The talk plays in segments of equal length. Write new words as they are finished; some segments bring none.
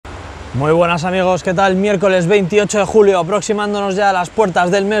Muy buenas amigos, ¿qué tal? Miércoles 28 de julio, aproximándonos ya a las puertas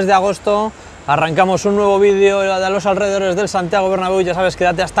del mes de agosto. Arrancamos un nuevo vídeo de los alrededores del Santiago Bernabéu. Ya sabes,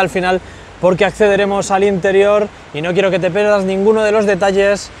 quédate hasta el final porque accederemos al interior y no quiero que te pierdas ninguno de los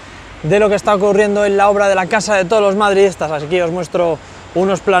detalles de lo que está ocurriendo en la obra de la casa de todos los madridistas. Así que os muestro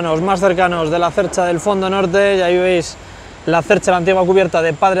unos planos más cercanos de la cercha del fondo norte. Y ahí veis la cercha, la antigua cubierta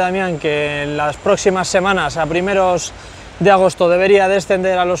de Padre Damián, que en las próximas semanas, a primeros de agosto, debería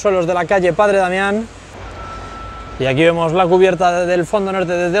descender a los suelos de la calle Padre Damián. Y aquí vemos la cubierta del fondo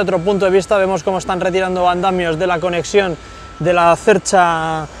norte desde otro punto de vista. Vemos cómo están retirando andamios de la conexión de la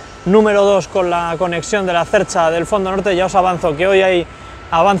cercha número 2 con la conexión de la cercha del fondo norte. Ya os avanzo que hoy hay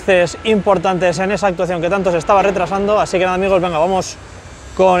avances importantes en esa actuación que tanto se estaba retrasando. Así que nada amigos, venga, vamos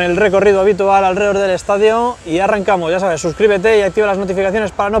con el recorrido habitual alrededor del estadio y arrancamos. Ya sabes, suscríbete y activa las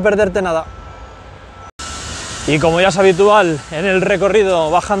notificaciones para no perderte nada. Y como ya es habitual en el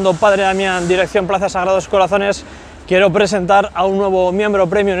recorrido bajando Padre Damián dirección Plaza Sagrados Corazones, quiero presentar a un nuevo miembro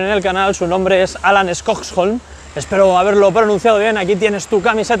premium en el canal. Su nombre es Alan Skogsholm, espero haberlo pronunciado bien. Aquí tienes tu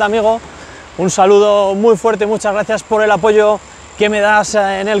camiseta, amigo. Un saludo muy fuerte, muchas gracias por el apoyo que me das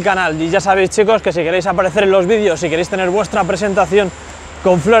en el canal. Y ya sabéis chicos que si queréis aparecer en los vídeos, si queréis tener vuestra presentación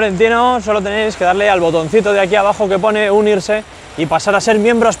con Florentino, solo tenéis que darle al botoncito de aquí abajo que pone unirse y pasar a ser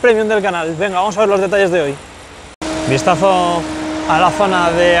miembros premium del canal. Venga, vamos a ver los detalles de hoy. Vistazo a la zona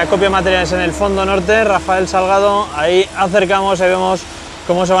de acopio de materiales en el fondo norte, Rafael Salgado. Ahí acercamos y vemos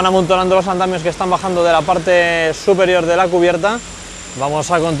cómo se van amontonando los andamios que están bajando de la parte superior de la cubierta.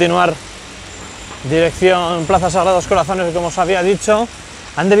 Vamos a continuar dirección Plaza Sagrados Corazones, como os había dicho.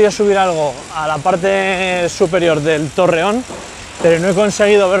 Han debido subir algo a la parte superior del torreón, pero no he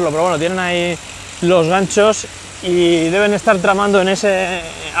conseguido verlo. Pero bueno, tienen ahí los ganchos y deben estar tramando en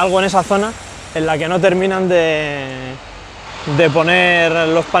algo en esa zona en la que no terminan de poner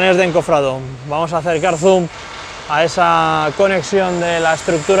los paneles de encofrado. Vamos a acercar zoom a esa conexión de la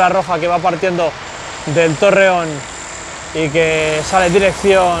estructura roja que va partiendo del torreón y que sale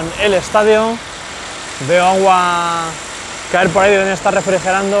dirección el estadio. Veo agua caer por ahí, deben estar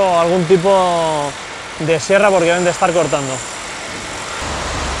refrigerando algún tipo de sierra porque deben de estar cortando.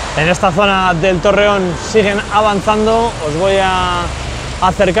 En esta zona del torreón siguen avanzando, os voy a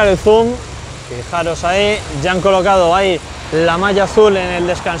acercar el zoom. Fijaros ahí, ya han colocado ahí la malla azul en el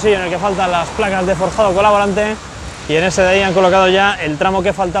descansillo en el que faltan las placas de forjado colaborante, y en ese de ahí han colocado ya el tramo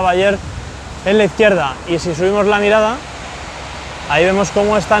que faltaba ayer en la izquierda. Y si subimos la mirada, ahí vemos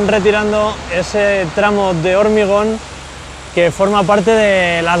cómo están retirando ese tramo de hormigón que forma parte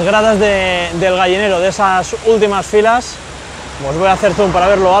de las gradas del gallinero, de esas últimas filas. Os voy a hacer zoom para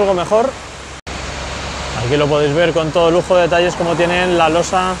verlo algo mejor. Aquí lo podéis ver con todo lujo de detalles como tienen la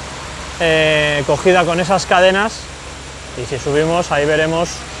losa cogida con esas cadenas, y si subimos ahí veremos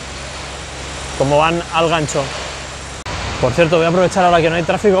cómo van al gancho. Por cierto, voy a aprovechar ahora que no hay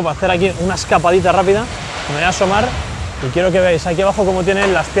tráfico para hacer aquí una escapadita rápida. Me voy a asomar y quiero que veáis aquí abajo cómo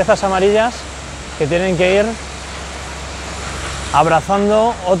tienen las piezas amarillas que tienen que ir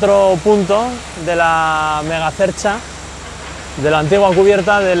abrazando otro punto de la megacercha de la antigua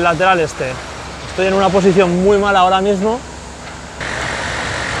cubierta del lateral este. Estoy en una posición muy mala ahora mismo.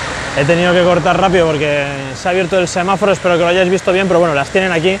 He tenido que cortar rápido porque se ha abierto el semáforo, espero que lo hayáis visto bien, pero bueno, las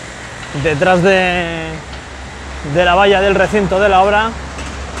tienen aquí detrás de la valla del recinto de la obra.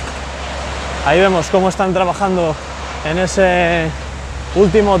 Ahí vemos cómo están trabajando en ese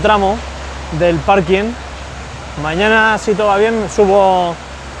último tramo del parking. Mañana, si todo va bien, subo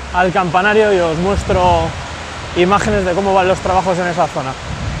al campanario y os muestro imágenes de cómo van los trabajos en esa zona.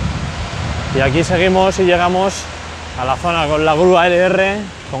 Y aquí seguimos y llegamos a la zona con la grúa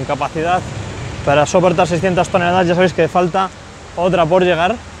LR con capacidad para soportar 600 toneladas. Ya sabéis que falta otra por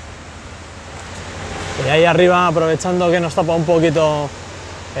llegar. Y ahí arriba, aprovechando que nos tapa un poquito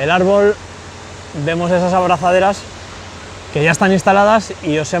el árbol, vemos esas abrazaderas que ya están instaladas,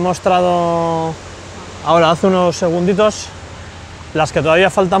 y os he mostrado ahora hace unos segunditos las que todavía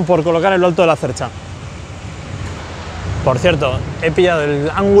faltan por colocar en lo alto de la cercha. Por cierto, he pillado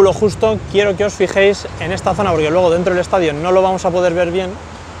el ángulo justo. Quiero que os fijéis en esta zona porque luego dentro del estadio no lo vamos a poder ver bien.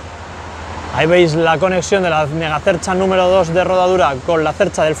 Ahí veis la conexión de la megacercha número 2 de rodadura con la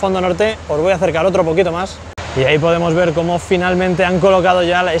cercha del fondo norte. Os voy a acercar otro poquito más y ahí podemos ver cómo finalmente han colocado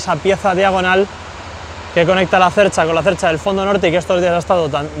ya esa pieza diagonal que conecta la cercha con la cercha del fondo norte, y que estos días ha estado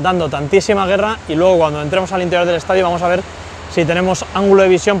dando tantísima guerra. Y luego cuando entremos al interior del estadio vamos a ver si tenemos ángulo de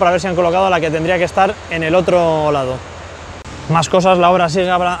visión para ver si han colocado la que tendría que estar en el otro lado. Más cosas, la obra sigue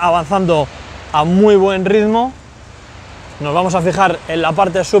avanzando a muy buen ritmo. Nos vamos a fijar en la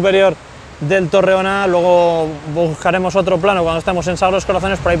parte superior del Torreona. Luego buscaremos otro plano cuando estemos en Sagrados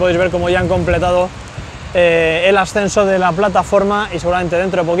Corazones, por ahí podéis ver cómo ya han completado el ascenso de la plataforma y seguramente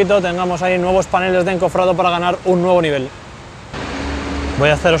dentro de poquito tengamos ahí nuevos paneles de encofrado para ganar un nuevo nivel. Voy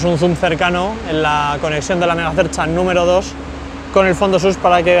a haceros un zoom cercano en la conexión de la megacercha número 2 con el fondo sus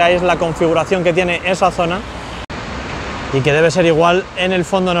para que veáis la configuración que tiene esa zona y que debe ser igual en el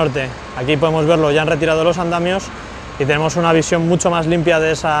fondo norte. Aquí podemos verlo, ya han retirado los andamios y tenemos una visión mucho más limpia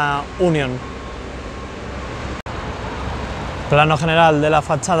de esa unión. Plano general de la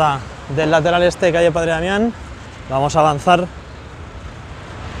fachada del lateral este, calle Padre Damián. Vamos a avanzar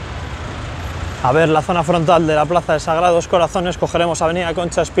a ver la zona frontal de la Plaza de Sagrados Corazones. Cogeremos Avenida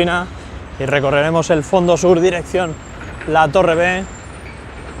Concha Espina y recorreremos el fondo sur dirección la Torre B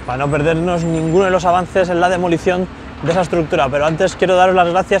para no perdernos ninguno de los avances en la demolición de esa estructura. Pero antes quiero daros las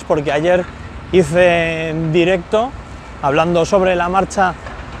gracias porque ayer hice en directo hablando sobre la marcha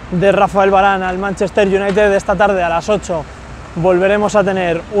de Rafael Varane al Manchester United. Esta tarde a las 8 volveremos a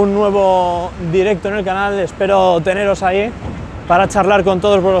tener un nuevo directo en el canal, espero teneros ahí para charlar con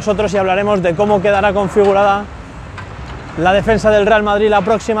todos vosotros y hablaremos de cómo quedará configurada la defensa del Real Madrid la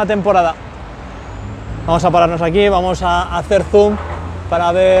próxima temporada. Vamos a pararnos aquí, vamos a hacer zoom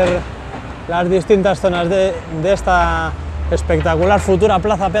para ver las distintas zonas de esta espectacular futura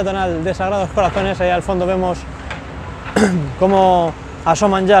plaza peatonal de Sagrados Corazones. Ahí al fondo vemos cómo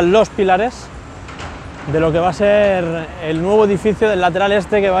asoman ya los pilares de lo que va a ser el nuevo edificio del lateral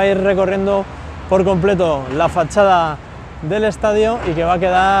este, que va a ir recorriendo por completo la fachada del estadio y que va a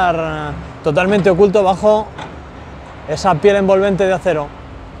quedar totalmente oculto bajo esa piel envolvente de acero.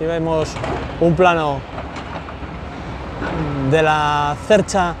 Aquí vemos un plano de la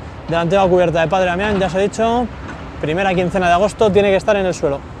cercha de la antigua cubierta de Padre Damián, ya os he dicho, primera quincena de agosto tiene que estar en el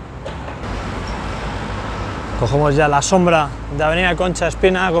suelo. Cogemos ya la sombra de Avenida Concha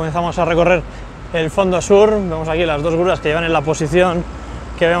Espina, comenzamos a recorrer el fondo sur, vemos aquí las dos grúas que llevan en la posición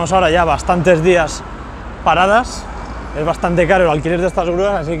que vemos ahora ya bastantes días paradas. Es bastante caro el alquiler de estas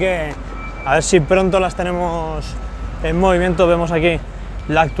grúas, así que a ver si pronto las tenemos en movimiento. Vemos aquí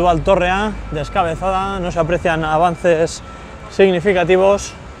la actual Torre A descabezada, no se aprecian avances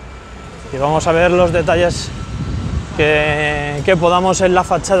significativos y vamos a ver los detalles que podamos en la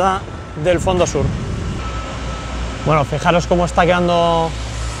fachada del fondo sur. Bueno, fijaros cómo está quedando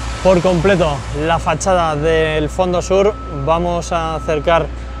por completo la fachada del fondo sur. Vamos a acercar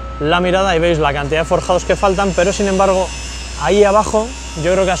la mirada y veis la cantidad de forjados que faltan, pero sin embargo ahí abajo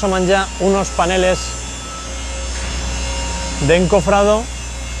yo creo que asoman ya unos paneles de encofrado,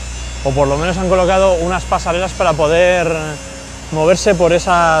 o por lo menos han colocado unas pasarelas para poder moverse por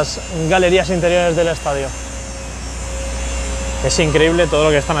esas galerías interiores del estadio. Es increíble todo lo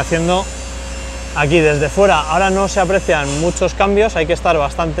que están haciendo aquí desde fuera. Ahora no se aprecian muchos cambios, hay que estar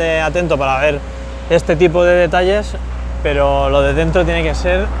bastante atento para ver este tipo de detalles, pero lo de dentro tiene que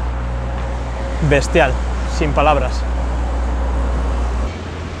ser bestial, sin palabras.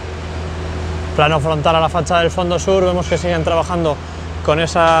 Plano frontal a la fachada del fondo sur, vemos que siguen trabajando con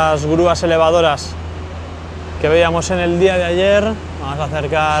esas grúas elevadoras que veíamos en el día de ayer. Vamos a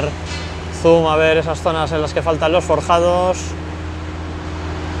acercar zoom a ver esas zonas en las que faltan los forjados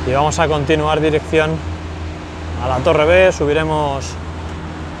y vamos a continuar dirección a la Torre B. Subiremos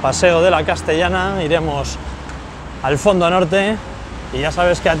Paseo de la Castellana, iremos al fondo norte y ya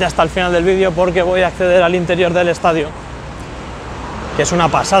sabes, quédate hasta el final del vídeo porque voy a acceder al interior del estadio, que es una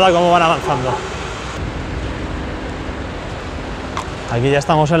pasada cómo van avanzando. Aquí ya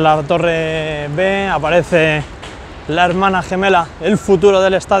estamos en la Torre B, aparece la hermana gemela, el futuro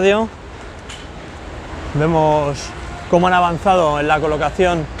del estadio. Vemos cómo han avanzado en la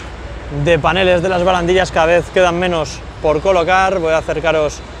colocación de paneles de las barandillas, cada vez quedan menos por colocar. Voy a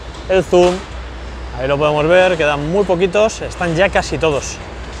acercaros el zoom, ahí lo podemos ver, quedan muy poquitos, están ya casi todos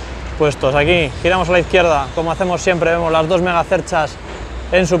puestos. Aquí giramos a la izquierda, como hacemos siempre, vemos las dos megacerchas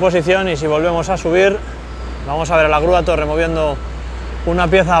en su posición y si volvemos a subir, vamos a ver a la grúa torre moviendo una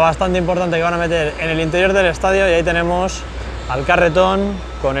pieza bastante importante que van a meter en el interior del estadio y ahí tenemos al carretón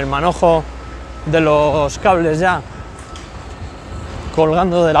con el manojo de los cables ya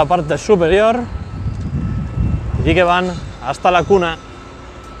colgando de la parte superior y que van hasta la cuna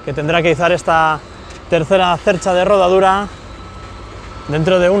que tendrá que izar esta tercera cercha de rodadura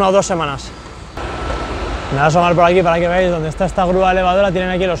dentro de 1 o 2 semanas. Me voy a asomar por aquí para que veáis dónde está esta grúa elevadora. Tienen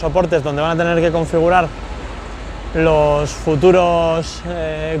aquí los soportes donde van a tener que configurar los futuros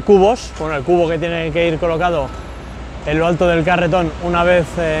cubos. Bueno, el cubo que tiene que ir colocado en lo alto del carretón una vez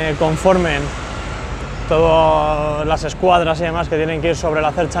conformen todas las escuadras y demás que tienen que ir sobre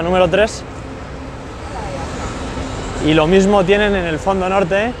la cercha número 3. Y lo mismo tienen en el fondo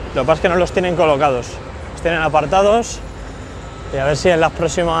norte, lo que pasa es que no los tienen colocados, los tienen apartados, y a ver si en las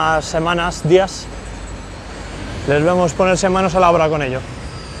próximas semanas, días, les vemos ponerse manos a la obra con ello.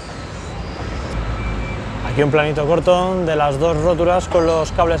 Aquí un planito corto de las dos rótulas con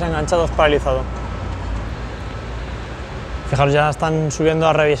los cables enganchados paralizado. Fijaros, ya están subiendo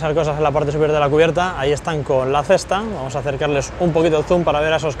a revisar cosas en la parte superior de la cubierta, ahí están con la cesta, vamos a acercarles un poquito de zoom para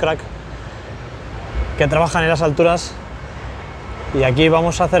ver a esos cracks que trabajan en las alturas. Y aquí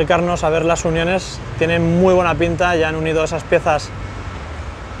vamos a acercarnos a ver las uniones, tienen muy buena pinta, ya han unido esas piezas,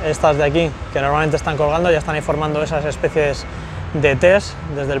 estas de aquí, que normalmente están colgando, ya están ahí formando esas especies de Ts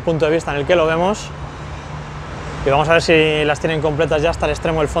desde el punto de vista en el que lo vemos. Y vamos a ver si las tienen completas ya hasta el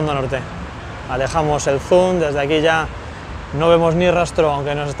extremo del fondo norte. Alejamos el zoom, desde aquí ya no vemos ni rastro,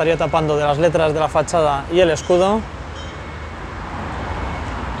 aunque nos estaría tapando, de las letras de la fachada y el escudo.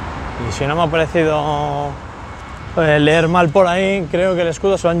 Y si no me ha parecido leer mal por ahí, creo que el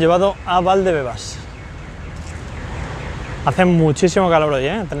escudo se lo han llevado a Valdebebas. Hace muchísimo calor hoy,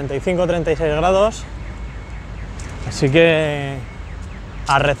 35-36 grados, así que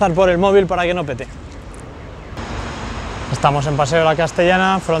a rezar por el móvil para que no pete. Estamos en Paseo de la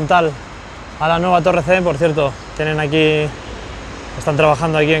Castellana, frontal a la nueva Torre C. Por cierto, tienen aquí, están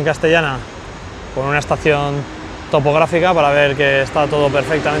trabajando aquí en Castellana con una estación topográfica para ver que está todo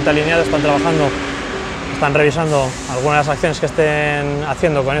perfectamente alineado. Están trabajando, están revisando algunas de las acciones que estén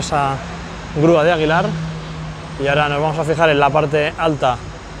haciendo con esa grúa de Aguilar. Y ahora nos vamos a fijar en la parte alta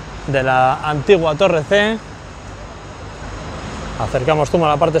de la antigua Torre C. Acercamos zoom a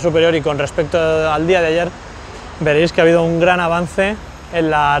la parte superior y con respecto al día de ayer veréis que ha habido un gran avance en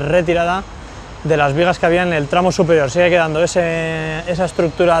la retirada de las vigas que había en el tramo superior. Sigue quedando esa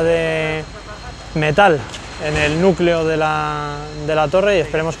estructura de metal en el núcleo de la torre y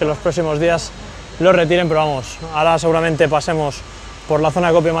esperemos que en los próximos días lo retiren, pero vamos, ahora seguramente pasemos por la zona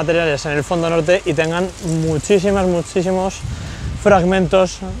de acopio de materiales en el fondo norte y tengan muchísimos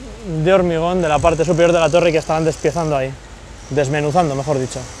fragmentos de hormigón de la parte superior de la torre que estarán despiezando ahí, desmenuzando, mejor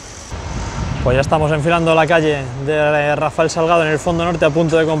dicho. Pues ya estamos enfilando la calle de Rafael Salgado en el fondo norte, a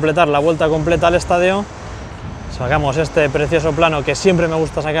punto de completar la vuelta completa al estadio. Sacamos este precioso plano que siempre me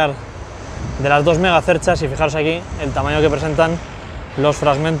gusta sacar de las dos megacerchas y fijaros aquí el tamaño que presentan los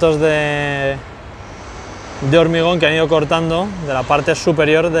fragmentos de hormigón que han ido cortando de la parte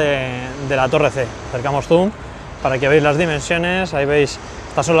superior de la Torre C. Acercamos zoom para que veáis las dimensiones. Ahí veis,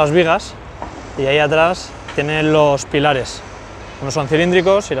 estas son las vigas y ahí atrás tienen los pilares. Unos son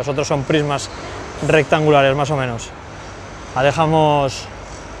cilíndricos y los otros son prismas rectangulares, más o menos. Alejamos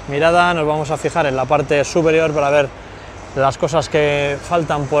mirada, nos vamos a fijar en la parte superior para ver las cosas que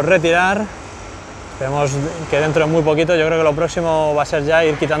faltan por retirar. Esperemos que dentro de muy poquito, yo creo que lo próximo va a ser ya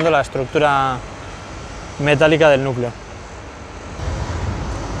ir quitando la estructura metálica del núcleo.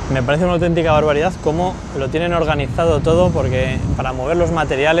 Me parece una auténtica barbaridad cómo lo tienen organizado todo, porque para mover los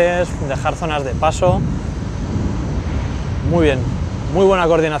materiales, dejar zonas de paso. Muy bien, muy buena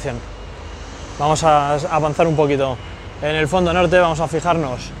coordinación. Vamos a avanzar un poquito en el fondo norte, vamos a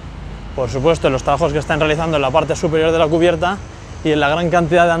fijarnos, por supuesto, en los trabajos que están realizando en la parte superior de la cubierta y en la gran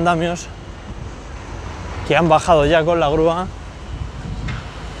cantidad de andamios que han bajado ya con la grúa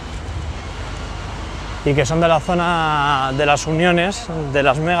y que son de la zona de las uniones, de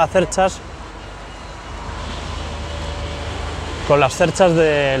las megacerchas, con las cerchas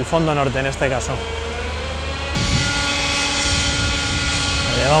del fondo norte en este caso.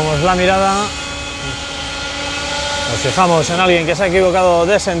 Llevamos la mirada, nos fijamos en alguien que se ha equivocado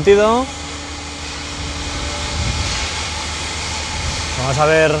de sentido. Vamos a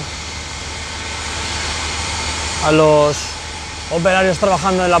ver a los operarios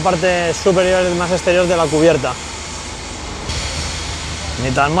trabajando en la parte superior y más exterior de la cubierta.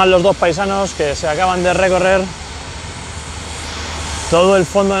 Ni tan mal los dos paisanos que se acaban de recorrer todo el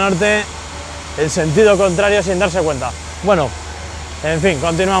fondo norte, el sentido contrario sin darse cuenta. Bueno, en fin,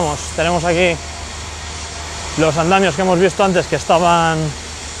 continuamos. Tenemos aquí los andamios que hemos visto antes que estaban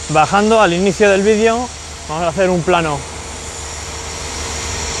bajando al inicio del vídeo. Vamos a hacer un plano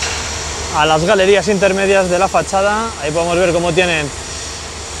a las galerías intermedias de la fachada. Ahí podemos ver cómo tienen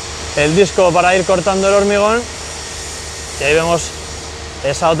el disco para ir cortando el hormigón. Y ahí vemos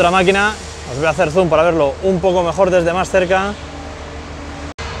esa otra máquina. Os voy a hacer zoom para verlo un poco mejor desde más cerca.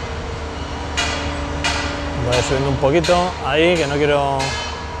 Voy subiendo un poquito ahí, que no quiero...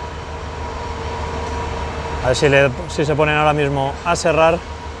 A ver si se ponen ahora mismo a serrar.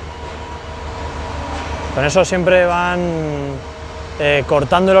 Con eso siempre van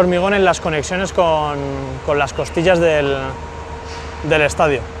cortando el hormigón en las conexiones con las costillas del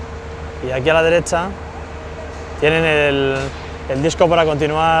estadio. Y aquí a la derecha tienen el disco para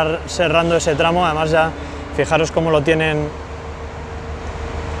continuar serrando ese tramo. Además ya fijaros cómo lo tienen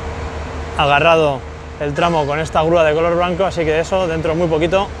agarrado el tramo con esta grúa de color blanco, así que eso dentro de muy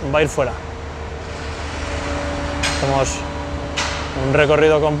poquito va a ir fuera. Hacemos un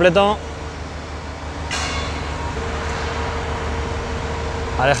recorrido completo,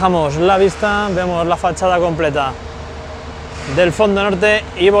 alejamos la vista, vemos la fachada completa del fondo norte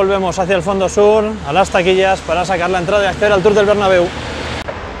y volvemos hacia el fondo sur, a las taquillas, para sacar la entrada y acceder al Tour del Bernabéu.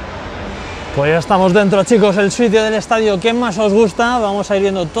 Pues ya estamos dentro, chicos, el sitio del estadio que más os gusta. Vamos a ir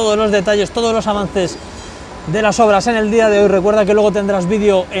viendo todos los detalles, todos los avances de las obras en el día de hoy. Recuerda que luego tendrás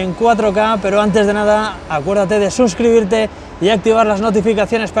vídeo en 4K, pero antes de nada acuérdate de suscribirte y activar las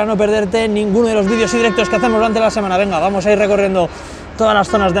notificaciones para no perderte ninguno de los vídeos y directos que hacemos durante la semana. Venga, vamos a ir recorriendo todas las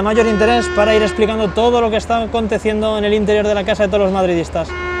zonas de mayor interés para ir explicando todo lo que está aconteciendo en el interior de la casa de todos los madridistas.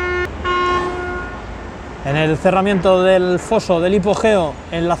 En el cerramiento del foso del hipogeo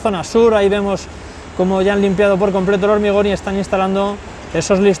en la zona sur, ahí vemos cómo ya han limpiado por completo el hormigón y están instalando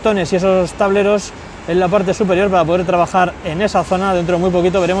esos listones y esos tableros en la parte superior para poder trabajar en esa zona. Dentro de muy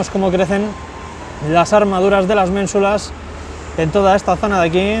poquito veremos cómo crecen las armaduras de las ménsulas en toda esta zona de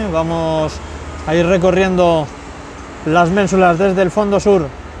aquí. Vamos a ir recorriendo las ménsulas desde el fondo sur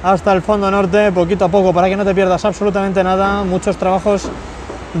hasta el fondo norte, poquito a poco, para que no te pierdas absolutamente nada. Muchos trabajos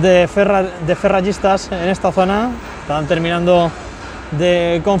de ferrallistas en esta zona, están terminando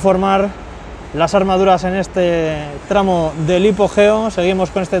de conformar las armaduras en este tramo del hipogeo. Seguimos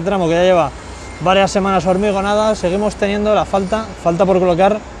con este tramo que ya lleva varias semanas hormigonadas, seguimos teniendo la falta por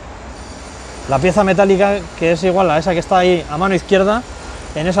colocar la pieza metálica que es igual a esa que está ahí a mano izquierda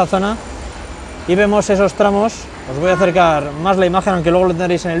en esa zona, y vemos esos tramos. Os voy a acercar más la imagen, aunque luego lo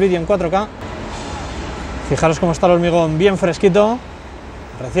tendréis en el vídeo en 4K. Fijaros cómo está el hormigón bien fresquito,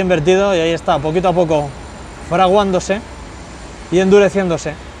 recién vertido, y ahí está poquito a poco fraguándose y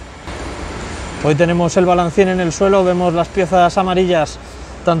endureciéndose. Hoy tenemos el balancín en el suelo, vemos las piezas amarillas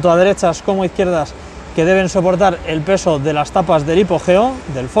tanto a derechas como a izquierdas que deben soportar el peso de las tapas del hipogeo,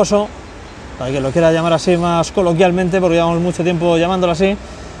 del foso, para que lo quiera llamar así más coloquialmente, porque llevamos mucho tiempo llamándolo así.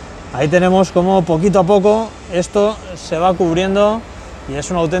 Ahí tenemos como poquito a poco esto se va cubriendo y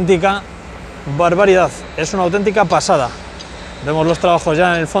es una auténtica barbaridad, es una auténtica pasada. Vemos los trabajos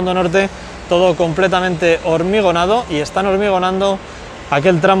ya en el fondo norte, todo completamente hormigonado, y están hormigonando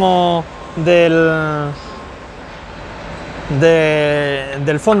aquel tramo del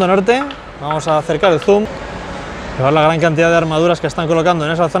fondo norte. Vamos a acercar el zoom, ver la gran cantidad de armaduras que están colocando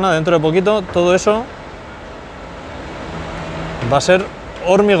en esa zona. Dentro de poquito todo eso va a ser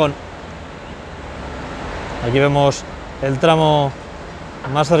hormigón. Aquí vemos el tramo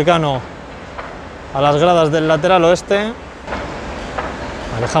más cercano a las gradas del lateral oeste.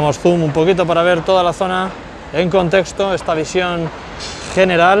 Dejamos zoom un poquito para ver toda la zona en contexto, esta visión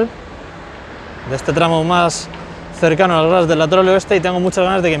general de este tramo más cercano a las gradas del lateral oeste, y tengo muchas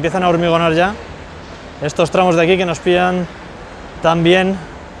ganas de que empiecen a hormigonar ya estos tramos de aquí que nos pillan también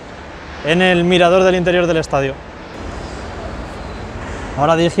en el mirador del interior del estadio.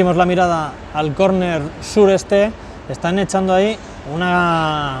 Ahora dirigimos la mirada al córner sureste. Están echando ahí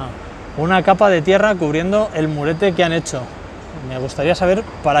una capa de tierra cubriendo el murete que han hecho. Me gustaría saber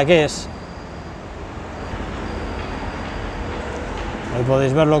para qué es. Ahí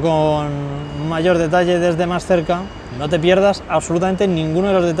podéis verlo con mayor detalle desde más cerca. No te pierdas absolutamente ninguno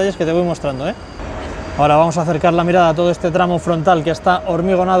de los detalles que te voy mostrando, ¿eh? Ahora vamos a acercar la mirada a todo este tramo frontal que está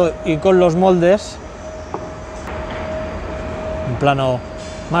hormigonado y con los moldes. Un plano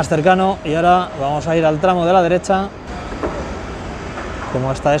más cercano, y ahora vamos a ir al tramo de la derecha.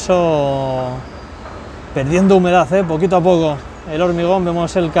 Como está eso perdiendo humedad, poquito a poco el hormigón.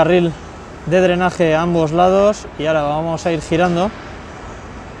 Vemos el carril de drenaje a ambos lados, y ahora vamos a ir girando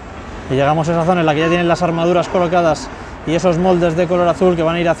y llegamos a esa zona en la que ya tienen las armaduras colocadas y esos moldes de color azul que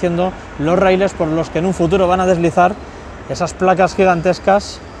van a ir haciendo los raíles por los que en un futuro van a deslizar esas placas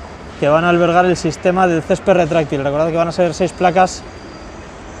gigantescas que van a albergar el sistema del césped retráctil. Recordad que van a ser 6 placas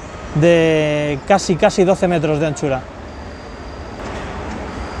de casi 12 metros de anchura.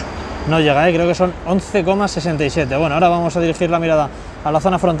 No llega, creo que son 11,67. Bueno, ahora vamos a dirigir la mirada a la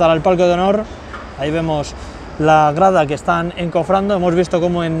zona frontal, al palco de honor. Ahí vemos la grada que están encofrando. Hemos visto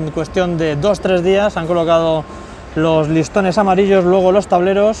cómo en cuestión de 2-3 días han colocado los listones amarillos, luego los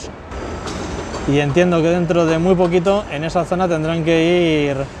tableros, y entiendo que dentro de muy poquito en esa zona tendrán que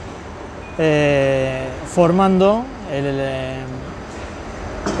ir formando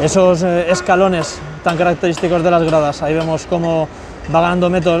esos escalones tan característicos de las gradas. Ahí vemos cómo va ganando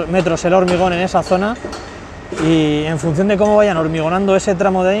metros el hormigón en esa zona, y en función de cómo vayan hormigonando ese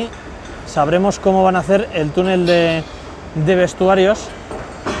tramo de ahí sabremos cómo van a hacer el túnel de vestuarios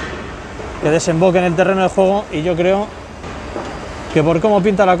que desemboque en el terreno de juego, y yo creo que por cómo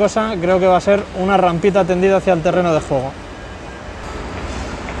pinta la cosa, creo que va a ser una rampita tendida hacia el terreno de juego.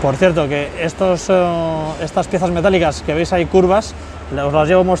 Por cierto, que estas piezas metálicas que veis ahí curvas, os las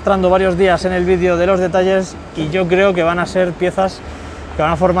llevo mostrando varios días en el vídeo de los detalles, y yo creo que van a ser piezas que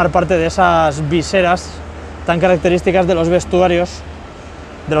van a formar parte de esas viseras tan características de los vestuarios,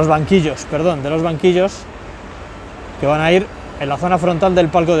 de los banquillos, que van a ir en la zona frontal del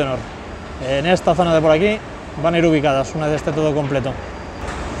palco de honor. En esta zona de por aquí van a ir ubicadas una vez esté todo completo.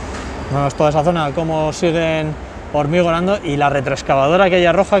 Vemos toda esa zona cómo siguen hormigonando, y la retroexcavadora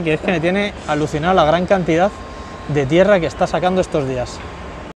aquella roja, que es que me tiene alucinado la gran cantidad de tierra que está sacando estos días.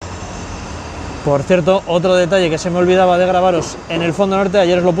 Por cierto, otro detalle que se me olvidaba de grabaros en el fondo norte,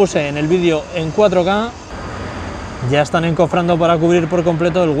 ayer os lo puse en el vídeo en 4K, ya están encofrando para cubrir por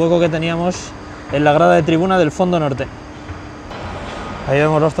completo el hueco que teníamos en la grada de tribuna del fondo norte. Ahí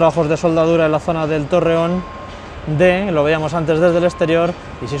vemos los trabajos de soldadura en la zona del torreón D, lo veíamos antes desde el exterior,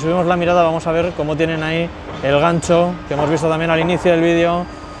 y si subimos la mirada vamos a ver cómo tienen ahí el gancho, que hemos visto también al inicio del vídeo,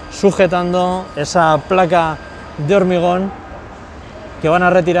 sujetando esa placa de hormigón que van a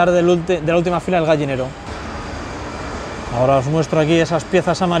retirar de la última fila del gallinero. Ahora os muestro aquí esas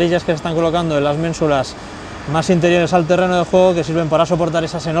piezas amarillas que se están colocando en las ménsulas más interiores al terreno de juego, que sirven para soportar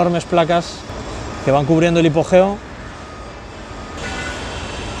esas enormes placas que van cubriendo el hipogeo.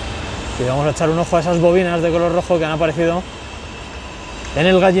 Y vamos a echar un ojo a esas bobinas de color rojo que han aparecido en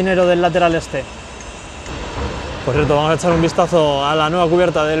el gallinero del lateral este. Por cierto, vamos a echar un vistazo a la nueva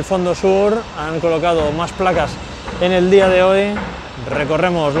cubierta del fondo sur. Han colocado más placas en el día de hoy.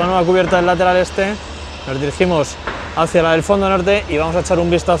 Recorremos la nueva cubierta del lateral este, nos dirigimos hacia la del fondo norte y vamos a echar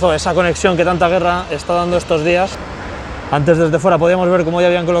un vistazo a esa conexión que tanta guerra está dando estos días. Antes, desde fuera, podíamos ver cómo ya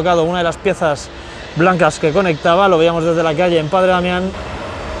habían colocado una de las piezas blancas que conectaba, lo veíamos desde la calle en Padre Damián,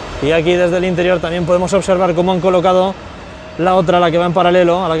 y aquí desde el interior también podemos observar cómo han colocado la otra, la que va en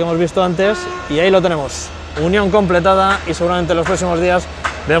paralelo a la que hemos visto antes, y ahí lo tenemos, unión completada, y seguramente en los próximos días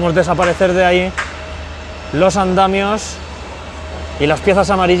debemos desaparecer de ahí los andamios y las piezas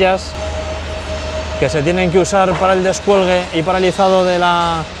amarillas que se tienen que usar para el descuelgue y paralizado de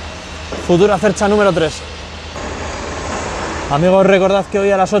la futura cercha número 3. Amigos, recordad que hoy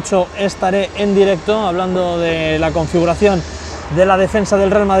a las 8 estaré en directo hablando de la configuración de la defensa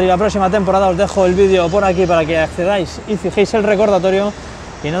del Real Madrid la próxima temporada. Os dejo el vídeo por aquí para que accedáis y fijéis el recordatorio.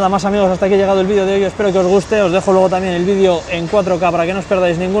 Y nada más, amigos, hasta aquí ha llegado el vídeo de hoy, espero que os guste. Os dejo luego también el vídeo en 4K para que no os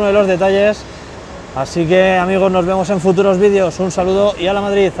perdáis ninguno de los detalles. Así que, amigos, nos vemos en futuros vídeos. Un saludo y a la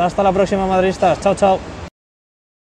Madrid. Hasta la próxima, madridistas. Chao, chao.